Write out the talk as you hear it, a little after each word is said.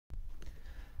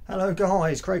Hello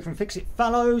guys, Craig from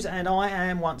fixitfallows, and I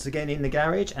am once again in the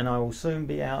garage, and I will soon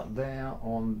be out there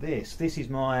on this. This is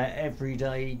my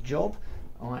everyday job.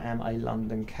 I am a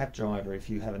London cab driver, if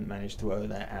you haven't managed to work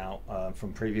that out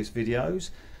from previous videos.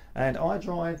 And I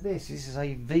drive this. This is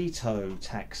a Vito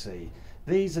Taxi.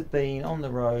 These have been on the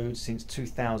road since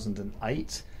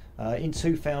 2008. In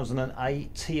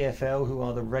 2008, TfL, who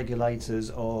are the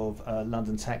regulators of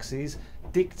London taxis,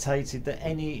 dictated that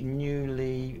any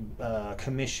newly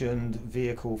commissioned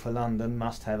vehicle for London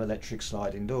must have electric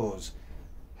sliding doors.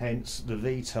 Hence, the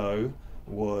Vito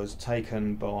was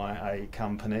taken by a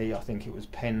company, I think it was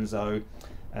Penzo,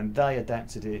 and they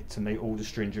adapted it to meet all the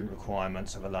stringent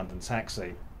requirements of a London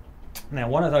taxi. Now,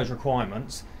 one of those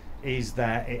requirements is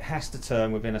that it has to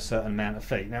turn within a certain amount of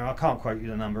feet. Now, I can't quote you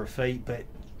the number of feet, but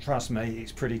trust me,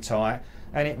 it's pretty tight,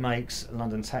 and it makes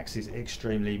London taxis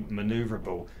extremely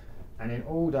manoeuvrable. And in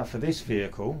order for this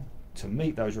vehicle to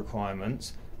meet those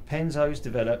requirements, Penzo's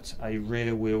developed a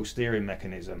rear wheel steering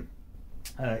mechanism.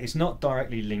 It's not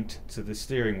directly linked to the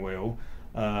steering wheel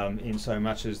in so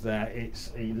much as that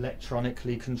it's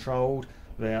electronically controlled.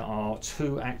 There are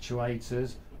two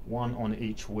actuators, one on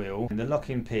each wheel, and the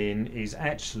locking pin is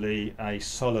actually a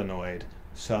solenoid.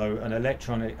 So an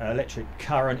electric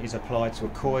current is applied to a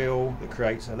coil that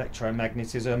creates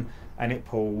electromagnetism, and it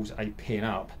pulls a pin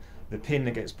up. The pin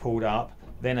that gets pulled up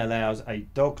then allows a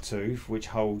dog tooth, which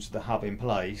holds the hub in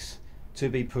place, to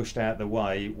be pushed out the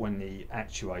way when the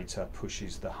actuator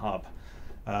pushes the hub.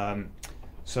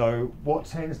 So what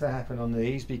tends to happen on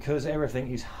these, because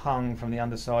everything is hung from the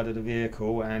underside of the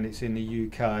vehicle and it's in the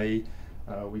UK,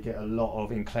 we get a lot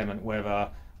of inclement weather,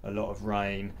 a lot of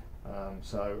rain,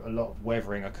 so a lot of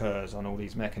weathering occurs on all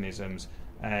these mechanisms,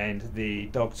 and the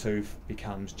dog tooth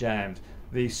becomes jammed.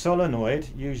 The solenoid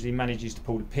usually manages to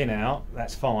pull the pin out,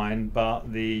 that's fine,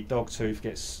 but the dog tooth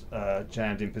gets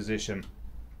jammed in position.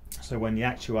 So when the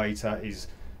actuator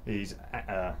is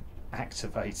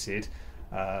activated,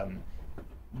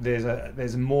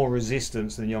 there's more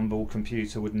resistance than the onboard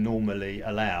computer would normally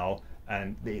allow,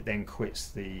 and it then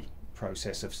quits the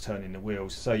process of turning the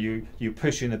wheels. So you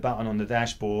push in the button on the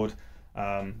dashboard,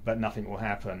 but nothing will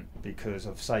happen because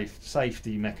of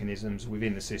safety mechanisms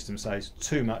within the system. Says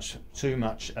too much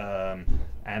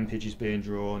ampage is being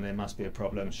drawn, there must be a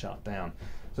problem, shut down.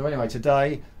 So anyway,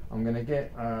 today I'm going to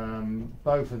get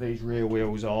both of these rear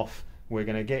wheels off. We're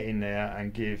going to get in there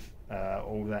and give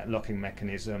all that locking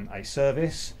mechanism a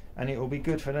service, and it will be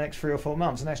good for the next 3 or 4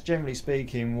 months. And that's generally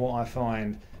speaking what I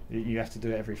find, that you have to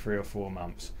do it every 3 or 4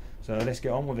 months. So let's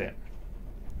get on with it.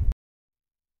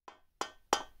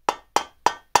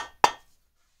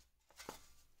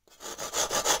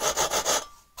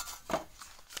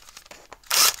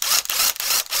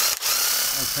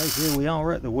 Okay, here we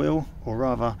are at the wheel, or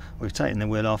rather we've taken the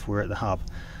wheel off, we're at the hub.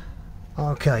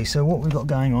 Okay, so what we've got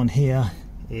going on here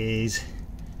is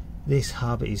this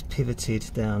hub is pivoted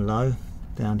down low,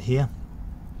 down here.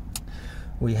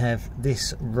 We have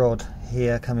this rod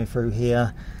here coming through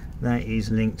here, that is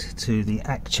linked to the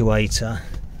actuator,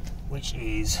 which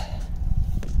is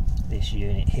this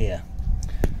unit here.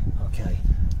 Okay,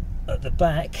 at the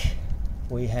back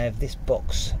we have this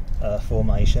box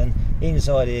formation.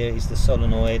 Inside here is the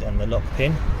solenoid and the lock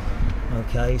pin.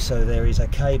 Okay, so there is a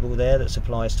cable there that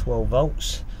supplies 12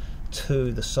 volts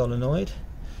to the solenoid.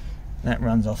 That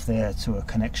runs off there to a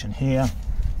connection here,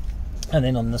 and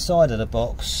then on the side of the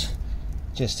box,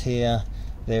 just here,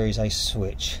 there is a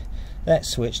switch. That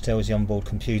switch tells the onboard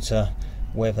computer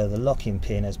whether the locking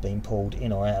pin has been pulled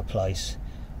in or out of place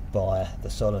by the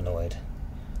solenoid.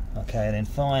 Okay, and then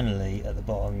finally at the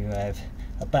bottom you have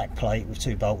a back plate with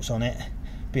 2 bolts on it,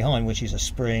 behind which is a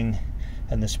spring,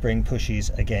 and the spring pushes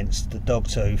against the dog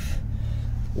tooth,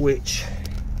 which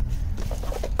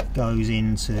goes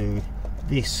into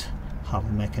this hub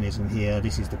mechanism here.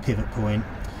 This is the pivot point,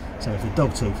 so if the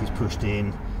dog tooth is pushed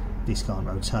in, this can't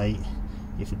rotate.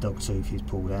 If the dog tooth is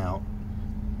pulled out,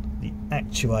 the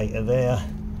actuator there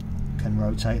can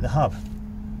rotate the hub.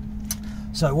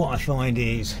 So what I find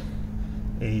is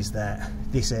that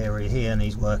this area here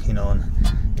needs working on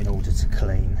in order to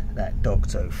clean that dog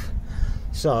tooth.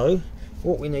 So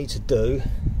what we need to do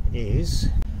is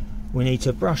we need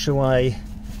to brush away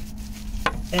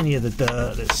any of the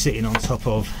dirt that's sitting on top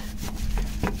of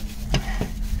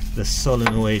the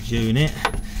solenoid unit.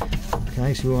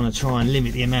 Okay, so we want to try and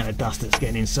limit the amount of dust that's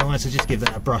getting inside, so just give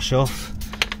that a brush off,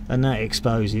 and that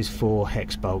exposes 4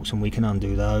 hex bolts, and we can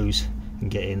undo those and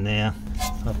get in there.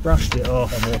 I've brushed it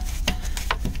off, and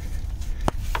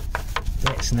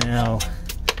let's now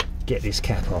get this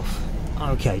cap off.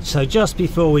 Okay, so just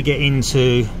before we get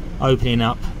into opening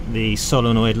up the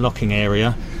solenoid locking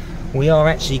area, we are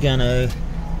actually going to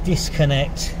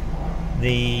disconnect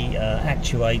the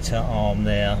actuator arm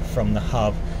there from the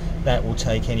hub, that will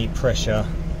take any pressure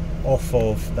off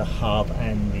of the hub,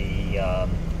 and the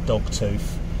dog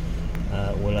tooth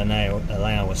will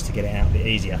allow us to get it out a bit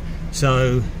easier.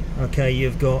 So okay,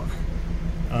 you've got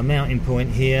a mounting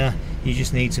point here. You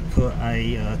just need to put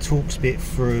a Torx bit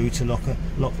through to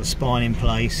lock the spine in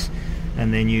place,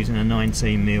 and then using a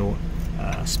 19mm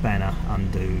spanner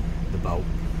undo the bolt.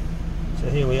 So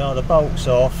here we are, the bolt's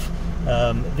off.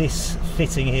 This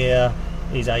fitting here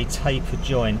is a tapered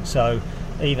joint, so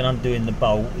even undoing the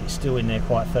bolt, it's still in there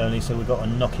quite firmly, so we've got to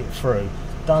knock it through.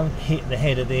 Don't hit the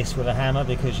head of this with a hammer,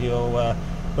 because you'll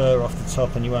burr off the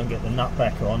top and you won't get the nut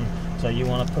back on. So you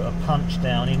want to put a punch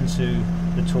down into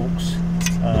the Torx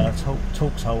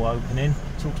hole opening,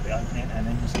 Torx bit opening, and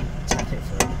then just tap it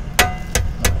through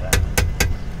like that.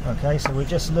 Okay, so we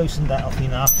just loosened that off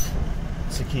enough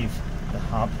to give the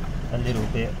hub a little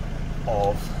bit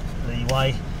of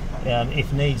leeway.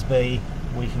 If needs be,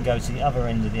 we can go to the other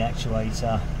end of the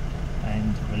actuator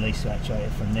and release the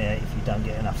actuator from there if you don't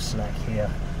get enough slack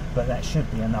here, but that should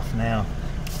be enough now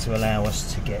to allow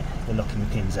us to get the locking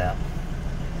pins out.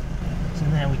 So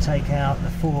now we take out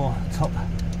the 4 top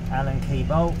Allen key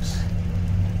bolts.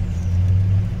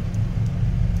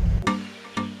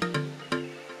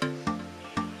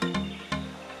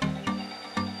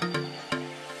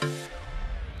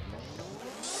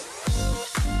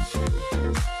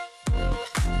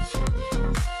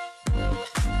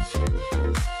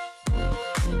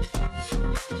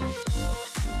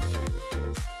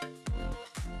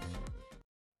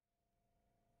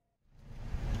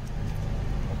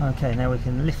 Okay, now we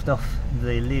can lift off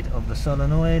the lid of the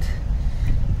solenoid,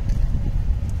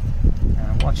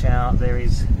 and watch out, there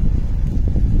is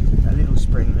a little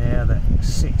spring there that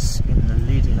sits in the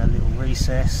lid in a little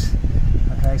recess.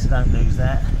 Okay, so don't lose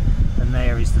that. And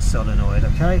there is the solenoid.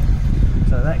 Okay,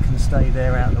 so that can stay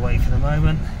there out of the way for the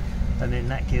moment, and then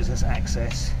that gives us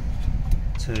access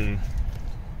to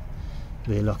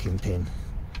the locking pin.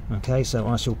 Okay, so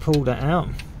I shall pull that out.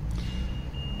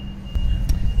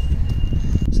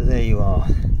 So there you are.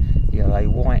 You have a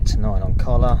white nylon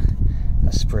collar,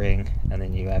 a spring, and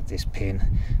then you have this pin.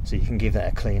 So you can give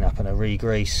that a clean up and a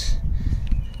re-grease.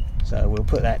 So we'll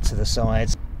put that to the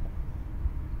side.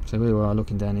 So here we are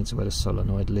looking down into where the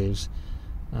solenoid lives.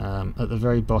 At the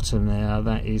very bottom there,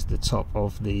 that is the top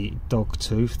of the dog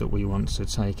tooth that we want to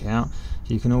take out.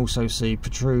 You can also see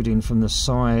protruding from the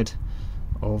side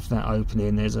of that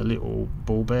opening, there's a little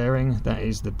ball bearing. That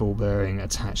is the ball bearing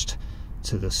attached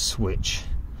to the switch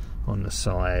on the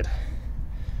side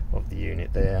of the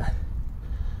unit there.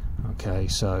 Okay,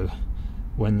 so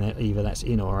when either that's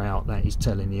in or out, that is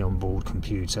telling the onboard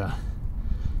computer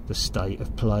the state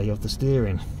of play of the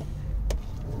steering.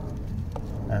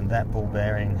 And that ball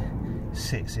bearing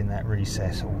sits in that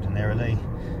recess ordinarily,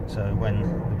 so when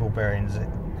the ball bearing's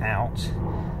out,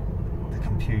 the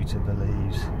computer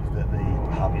believes that the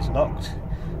hub is locked.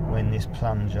 When this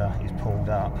plunger is pulled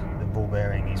up, the ball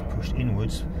bearing is pushed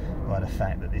inwards by the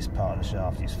fact that this part of the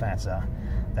shaft is fatter.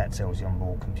 That tells the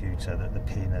onboard computer that the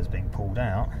pin has been pulled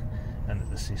out and that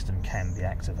the system can be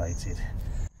activated.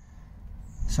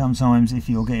 Sometimes if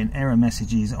you're getting error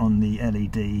messages on the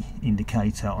LED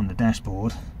indicator on the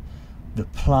dashboard, the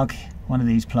plug, one of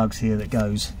these plugs here that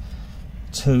goes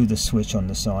to the switch on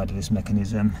the side of this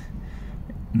mechanism,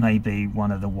 maybe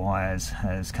one of the wires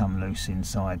has come loose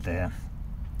inside there.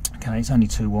 Okay, it's only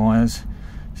 2 wires,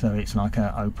 so it's like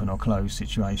an open or closed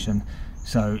situation.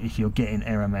 So if you're getting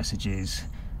error messages,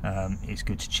 it's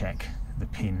good to check the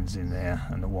pins in there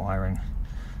and the wiring.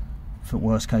 For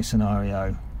worst case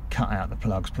scenario, cut out the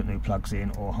plugs, put new plugs in,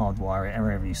 or hardwire it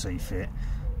however you see fit.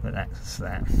 But that's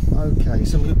that. Okay,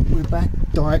 so we're back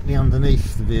directly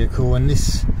underneath the vehicle, and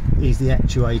this is the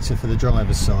actuator for the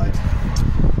driver's side.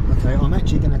 Okay, I'm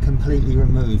actually going to completely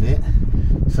remove it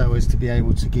so as to be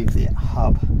able to give the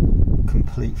hub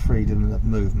complete freedom of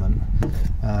movement.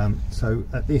 So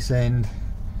at this end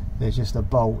there's just a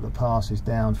bolt that passes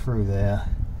down through there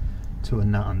to a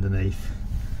nut underneath.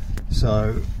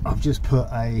 So I've just put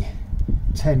a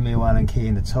 10mm Allen key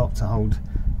in the top to hold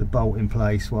the bolt in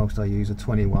place, whilst I use a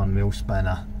 21mm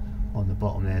spanner on the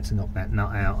bottom there to knock that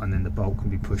nut out, and then the bolt can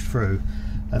be pushed through,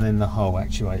 and then the whole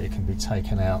actuator can be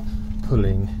taken out,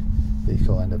 pulling the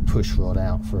kind of push rod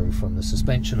out through from the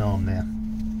suspension arm there.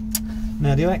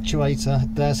 Now the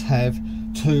actuator does have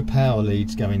 2 power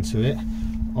leads going to it,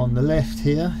 on the left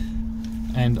here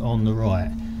and on the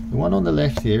right. The one on the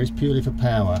left here is purely for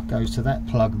power, goes to that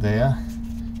plug there,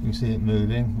 you can see it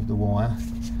moving with the wire,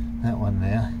 that one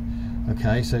there.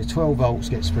 Okay, so 12 volts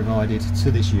gets provided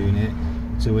to this unit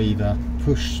to either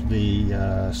push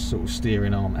the sort of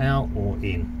steering arm out or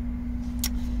in.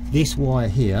 This wire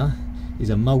here is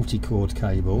a multi-cord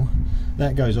cable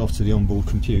that goes off to the onboard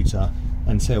computer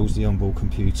and tells the onboard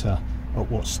computer at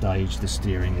what stage the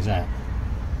steering is at.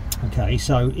 Okay,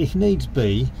 so if needs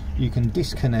be, you can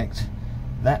disconnect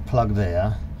that plug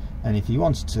there, and if you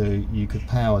wanted to, you could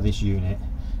power this unit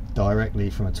directly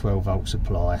from a 12-volt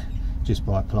supply just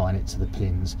by applying it to the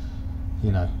pins.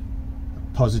 You know,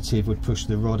 positive would push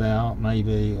the rod out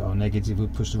maybe, or negative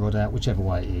would push the rod out, whichever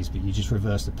way it is, but you just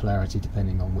reverse the polarity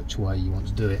depending on which way you want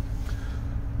to do it.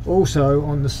 Also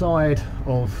on the side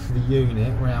of the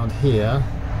unit round here,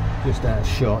 just out of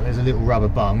shot, there's a little rubber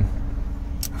bung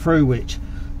through which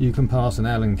you can pass an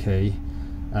Allen key,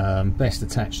 best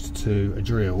attached to a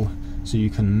drill, so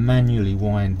you can manually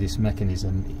wind this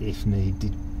mechanism if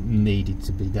needed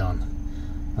to be done.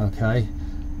 Okay,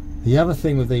 the other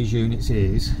thing with these units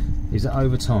is that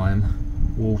over time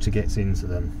water gets into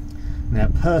them. Now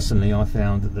personally, I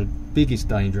found that the biggest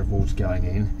danger of water going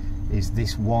in is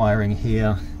this wiring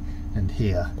here and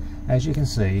here. As you can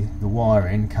see, the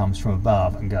wiring comes from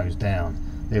above and goes down.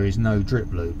 There is no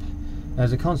drip loop.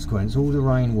 As a consequence, all the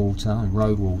rainwater and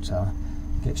road water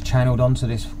gets channeled onto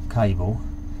this cable,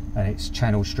 and it's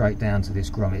channeled straight down to this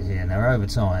grommet here. Now over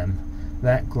time,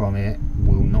 that grommet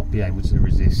will not be able to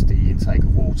resist the intake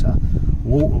of water.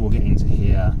 Water will get into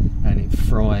here and it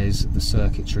fries the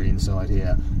circuitry inside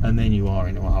here, and then you are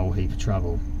into a whole heap of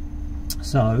trouble.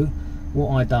 So what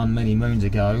I done many moons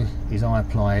ago is I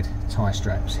applied tie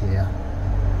straps here,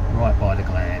 right by the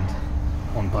gland,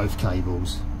 on both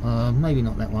cables. Maybe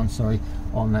not that one, sorry,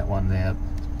 on that one there,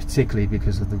 particularly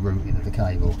because of the routing of the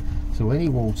cable. So any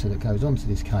water that goes onto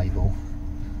this cable,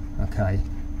 okay,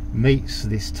 meets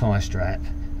this tie strap,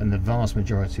 and the vast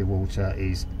majority of water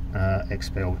is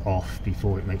expelled off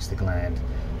before it meets the gland.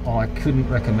 I couldn't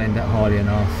recommend that highly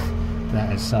enough. That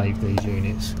has saved these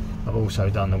units. I've also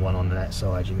done the one on that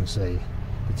side, you can see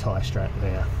the tie strap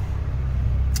there.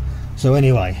 So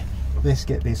anyway, let's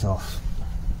get this off.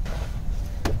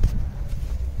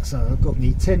 So I've got my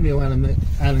 10mm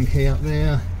Allen key up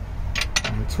there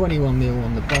and the 21mm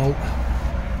on the bolt.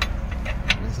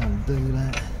 Let's undo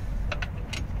that.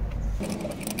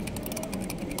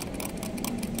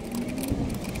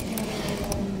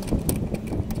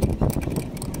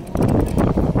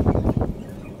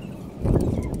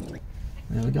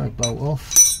 There we go, bolt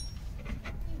off.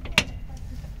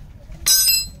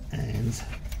 And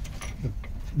the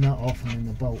nut off, and then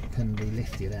the bolt can be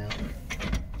lifted out.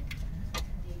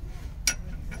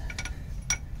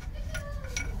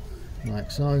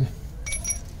 Like so,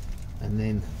 and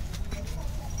then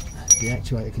the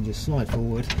actuator can just slide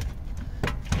forward,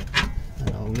 and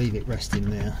I'll leave it resting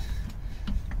there.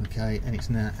 Okay, and it's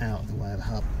now out of the way of the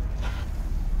hub.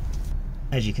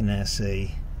 As you can now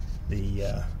see,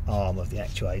 the arm of the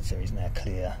actuator is now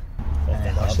clear of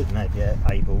the hub. I should now be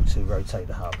able to rotate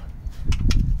the hub.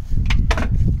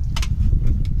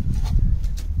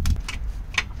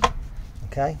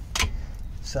 Okay,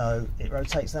 so it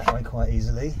rotates that way quite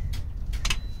easily,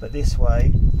 but this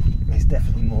way there's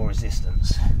definitely more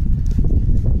resistance.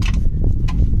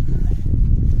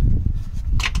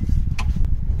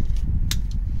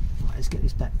 Right, let's get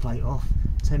this back plate off.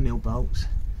 10mm bolts.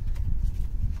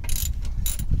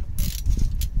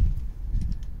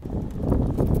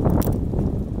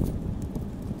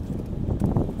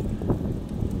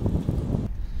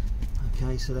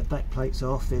 Okay, so that back plate's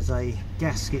off. There's a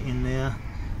gasket in there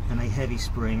and a heavy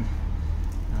spring.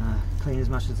 Clean as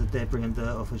much of the debris and dirt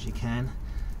off as you can.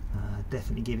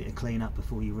 Definitely give it a clean up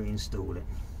before you reinstall it.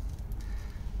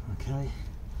 Okay,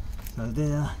 so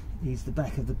there is the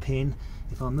back of the pin.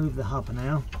 If I move the hub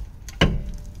now,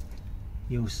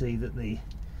 you'll see that the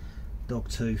dog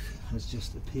tooth has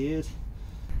just appeared.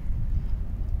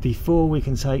 Before we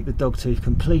can take the dog tooth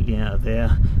completely out of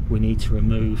there, we need to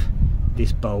remove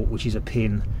this bolt, which is a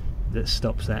pin that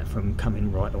stops that from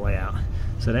coming right the way out.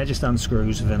 So that just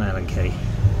unscrews with an Allen key.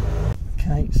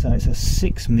 Okay, so it's a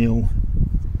 6mm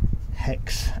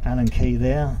hex Allen key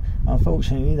there.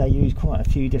 Unfortunately, they use quite a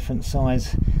few different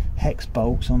size hex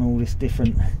bolts on all this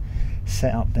different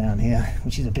setup down here,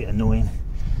 which is a bit annoying.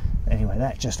 Anyway,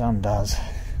 that just undoes.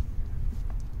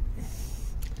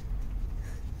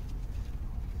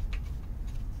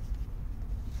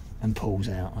 And pulls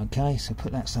out. Okay, so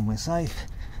put that somewhere safe.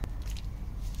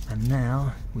 And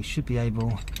now we should be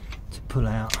able to pull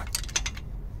out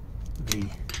the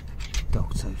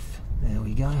dog tooth. There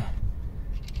we go.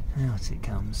 Out it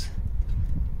comes.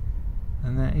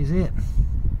 And that is it.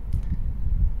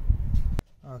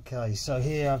 Okay, so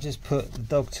here I've just put the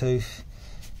dog tooth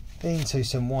into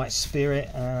some white spirit,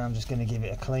 and I'm just going to give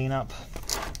it a clean up.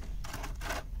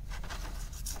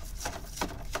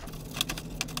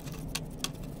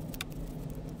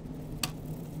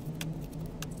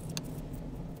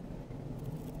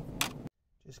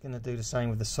 Just going to do the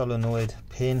same with the solenoid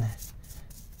pin.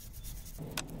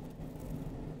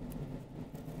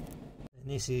 And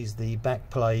this is the back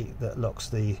plate that locks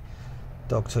the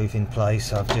dog tooth in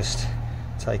place. I've just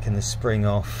taken the spring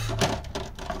off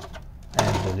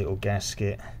and the little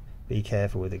gasket. Be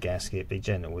careful with the gasket, be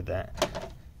gentle with that.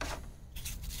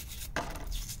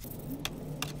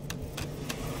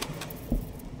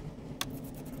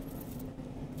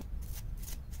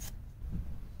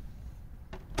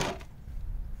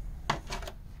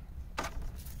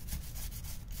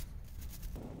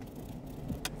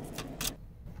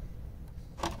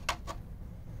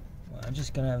 I'm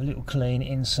just going to have a little clean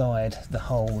inside the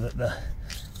hole that the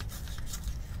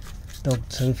dog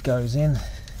tooth goes in.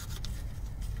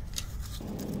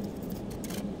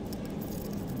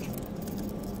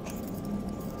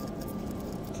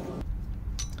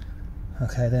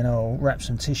 Okay, then I'll wrap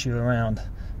some tissue around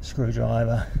the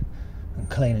screwdriver and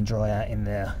clean and dry out in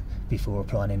there before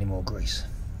applying any more grease.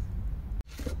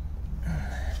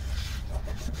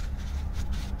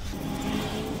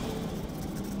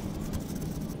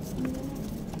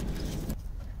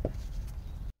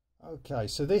 Okay,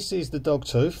 so this is the dog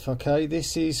tooth. Okay,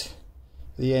 this is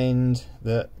the end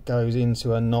that goes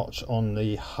into a notch on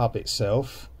the hub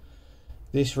itself.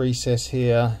 This recess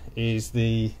here is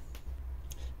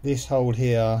this hole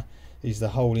here is the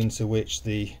hole into which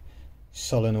the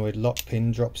solenoid lock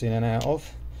pin drops in and out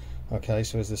of. Okay,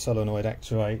 so as the solenoid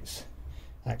activates,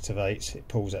 it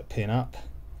pulls that pin up.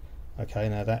 Okay,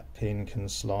 now that pin can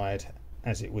slide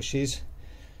as it wishes.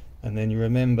 And then you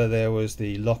remember there was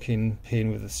the locking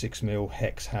pin with the 6mm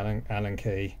hex Allen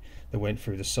key that went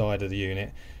through the side of the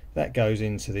unit. That goes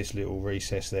into this little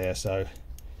recess there, so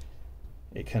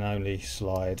it can only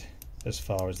slide as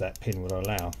far as that pin would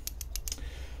allow.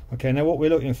 Okay, now what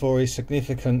we're looking for is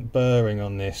significant burring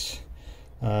on this.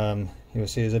 You'll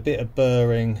see there's a bit of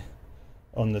burring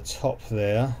on the top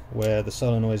there where the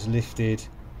solenoid is lifted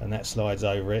and that slides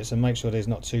over it, so make sure there's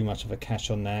not too much of a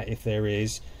catch on that. If there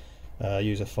is,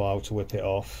 use a file to whip it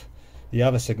off. The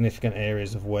other significant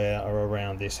areas of wear are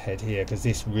around this head here, because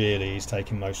this really is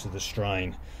taking most of the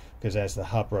strain, because as the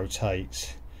hub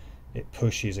rotates it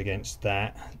pushes against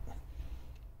that,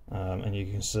 and you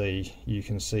can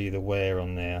see the wear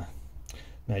on there.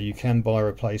 Now you can buy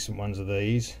replacement ones of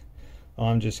these.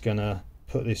 I'm just going to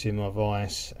put this in my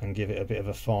vise and give it a bit of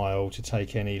a file to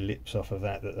take any lips off of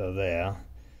that are there.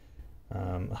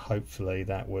 Hopefully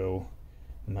that will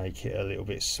make it a little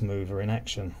bit smoother in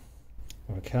action.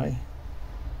 Okay.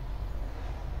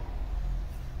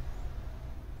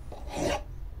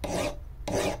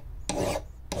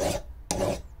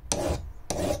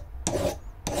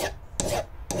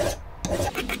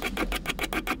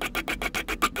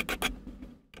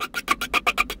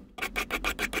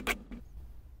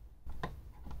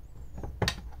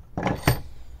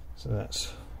 So that's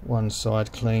one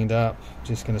side cleaned up.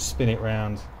 Just going to spin it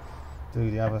round, do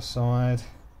the other side.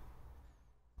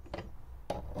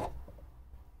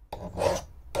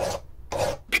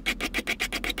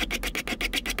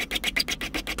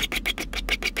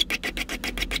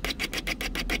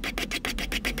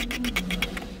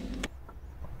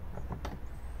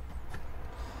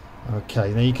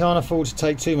 Okay, now you can't afford to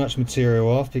take too much material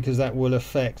off because that will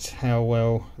affect how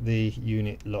well the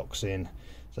unit locks in.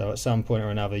 So at some point or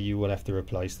another you will have to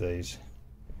replace these.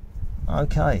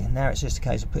 Okay, now it's just a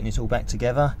case of putting it all back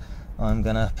together. I'm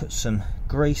going to put some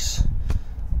grease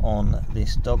on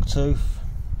this dog tooth.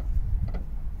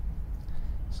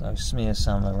 So smear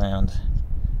some around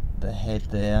the head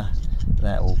there.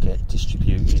 That will get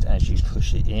distributed as you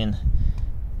push it in.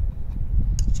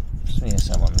 Smear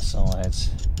some on the sides.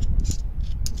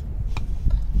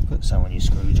 Put some on your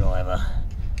screwdriver.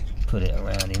 Put it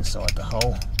around inside the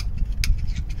hole.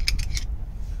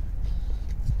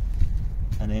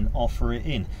 And then offer it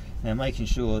in. Now making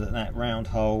sure that that round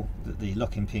hole that the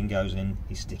locking pin goes in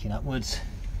is sticking upwards.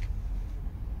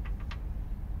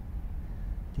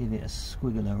 Give it a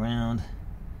squiggle around,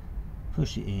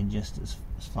 push it in just as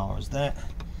far as that,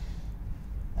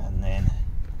 and then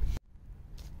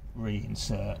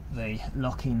reinsert the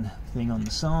locking thing on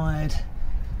the side.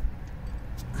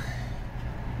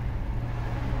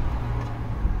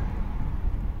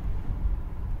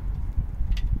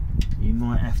 You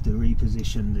might have to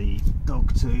reposition the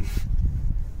dog tooth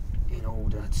in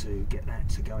order to get that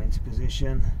to go into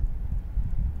position.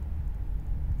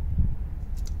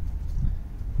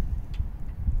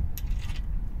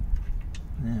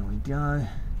 There we go.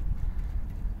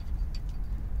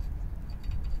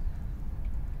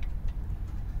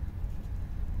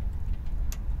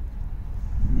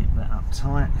 Nip that up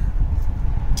tight.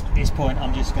 At this point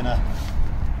I'm just going to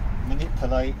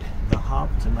manipulate the hub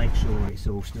to make sure it's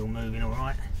all still moving all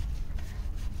right.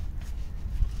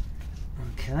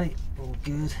 Okay, all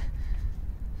good.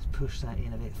 Let's push that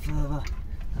in a bit further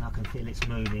and I can feel it's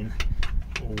moving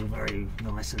all very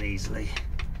nice and easily.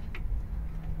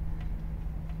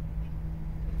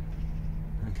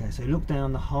 Okay, so look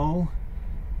down the hole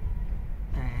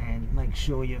and make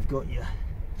sure you've got your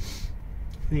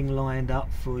thing lined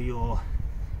up for your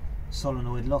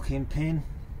solenoid lock-in pin.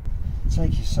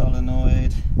 Take your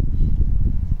solenoid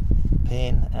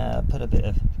pin, put a bit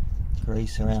of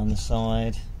grease around the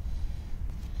side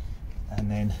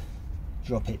and then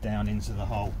drop it down into the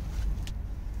hole.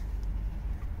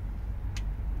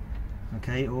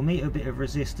 Okay, it will meet a bit of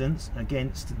resistance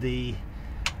against the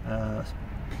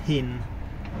pin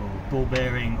or ball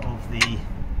bearing of the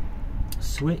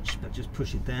switch, but just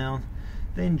push it down,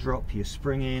 then drop your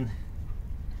spring in,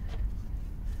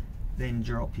 then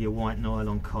drop your white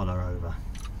nylon collar over.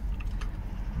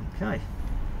 Okay,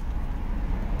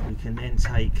 you can then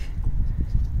take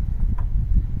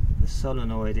the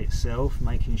solenoid itself,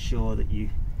 making sure that you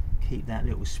keep that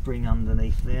little spring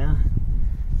underneath there,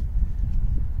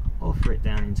 offer it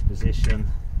down into position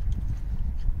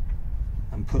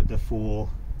and put the 4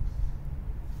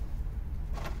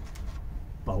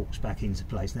 bolts back into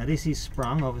place. Now this is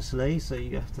sprung obviously, so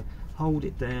you have to hold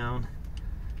it down,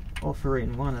 offer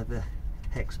in one of the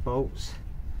hex bolts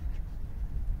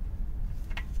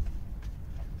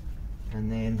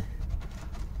and then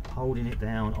holding it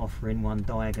down, offering one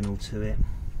diagonal to it.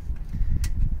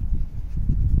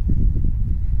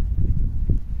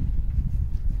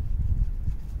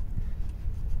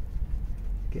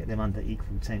 Get them under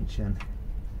equal tension.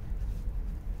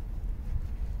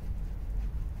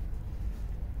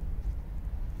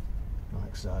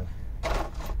 Like so.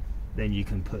 Then you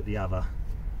can put the other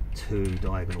 2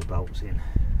 diagonal bolts in.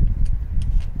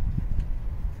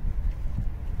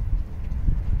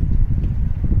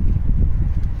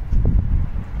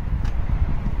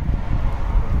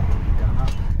 Done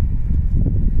up.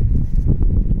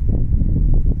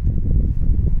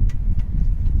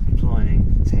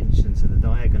 Applying tension to the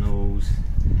diagonals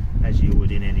as you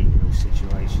would in any real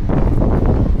situation.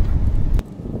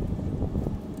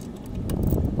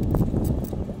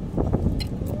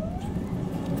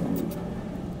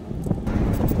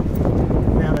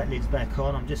 Back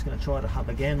on, I'm just going to try the hub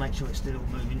again, make sure it's still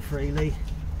moving freely,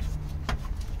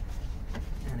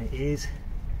 and it is.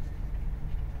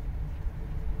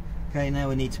 Okay, now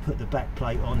we need to put the back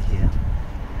plate on here.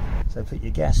 So put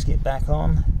your gasket back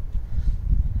on,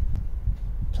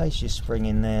 place your spring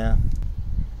in there,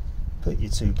 put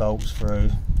your 2 bolts through,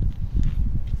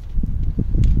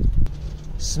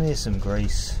 smear some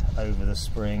grease over the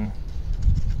spring,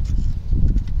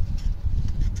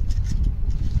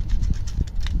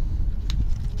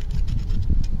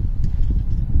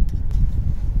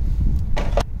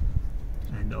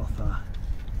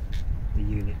 the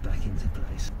unit back into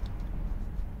place.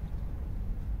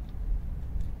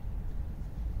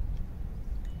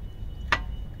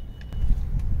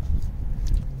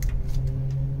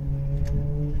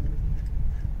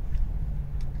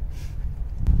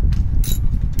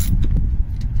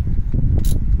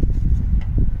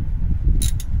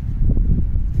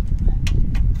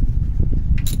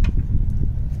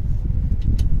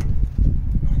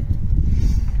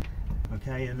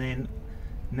 Okay, and then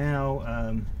now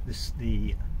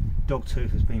the dog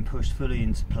tooth has been pushed fully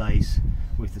into place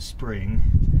with the spring,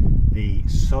 the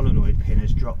solenoid pin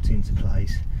has dropped into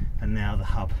place, and now the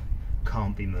hub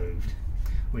can't be moved.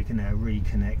 We can now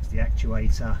reconnect the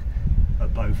actuator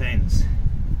at both ends.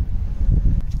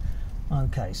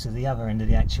 Okay, so the other end of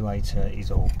the actuator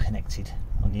is all connected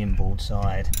on the inboard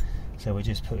side, so we're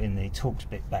just putting the Torx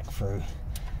bit back through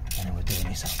and then we're doing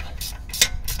this up.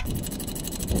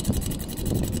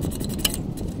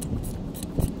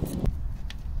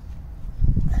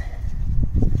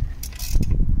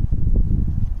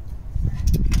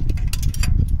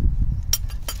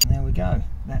 There we go,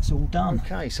 that's all done.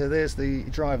 Okay, so there's the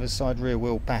driver's side rear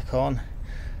wheel back on.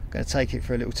 I'm going to take it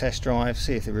for a little test drive,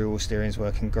 see if the rear wheel steering is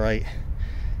working great.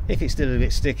 If it's still a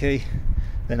bit sticky,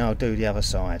 then I'll do the other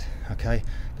side. Okay,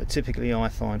 but typically I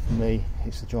find for me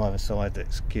it's the driver's side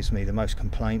that gives me the most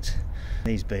complaints.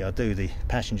 Needs be, I do the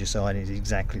passenger side, and it's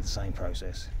exactly the same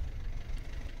process.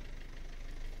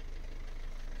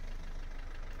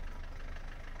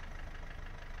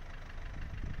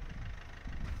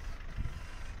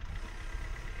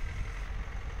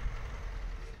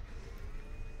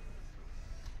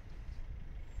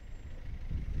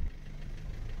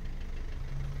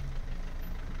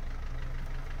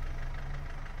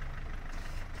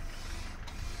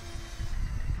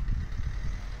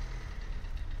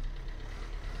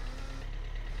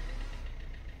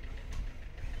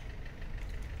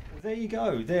 There you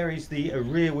go, there is the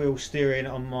rear wheel steering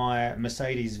on my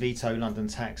Mercedes Vito London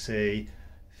Taxi,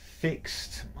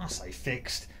 fixed, I say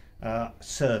fixed,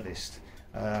 serviced.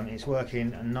 It's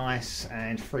working nice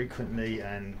and frequently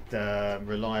and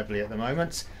reliably at the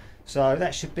moment, so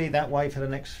that should be that way for the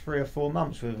next 3 or 4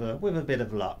 months with a bit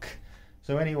of luck.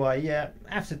 So anyway, yeah,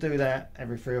 have to do that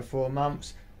every 3 or 4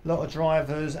 months. A lot of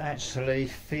drivers actually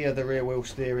fear the rear wheel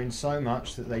steering so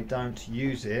much that they don't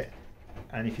use it,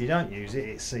 and if you don't use it,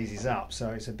 it seizes up, so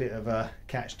it's a bit of a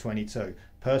catch-22.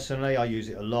 Personally, I use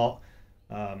it a lot,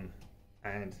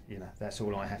 and you know, that's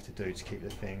all I have to do to keep the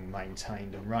thing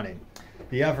maintained and running.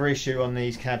 The other issue on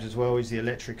these cabs as well is the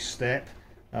electric step.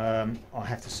 I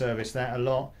have to service that a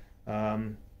lot.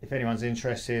 If anyone's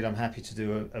interested, I'm happy to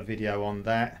do a video on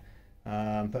that.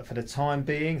 But for the time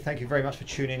being, thank you very much for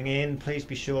tuning in. Please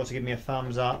be sure to give me a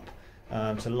thumbs up,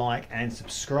 to like and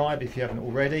subscribe if you haven't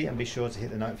already, and be sure to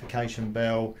hit the notification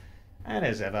bell, and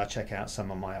as ever, check out some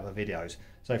of my other videos.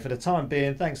 So for the time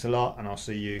being, thanks a lot, and I'll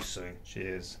see you soon.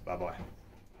 Cheers, bye bye.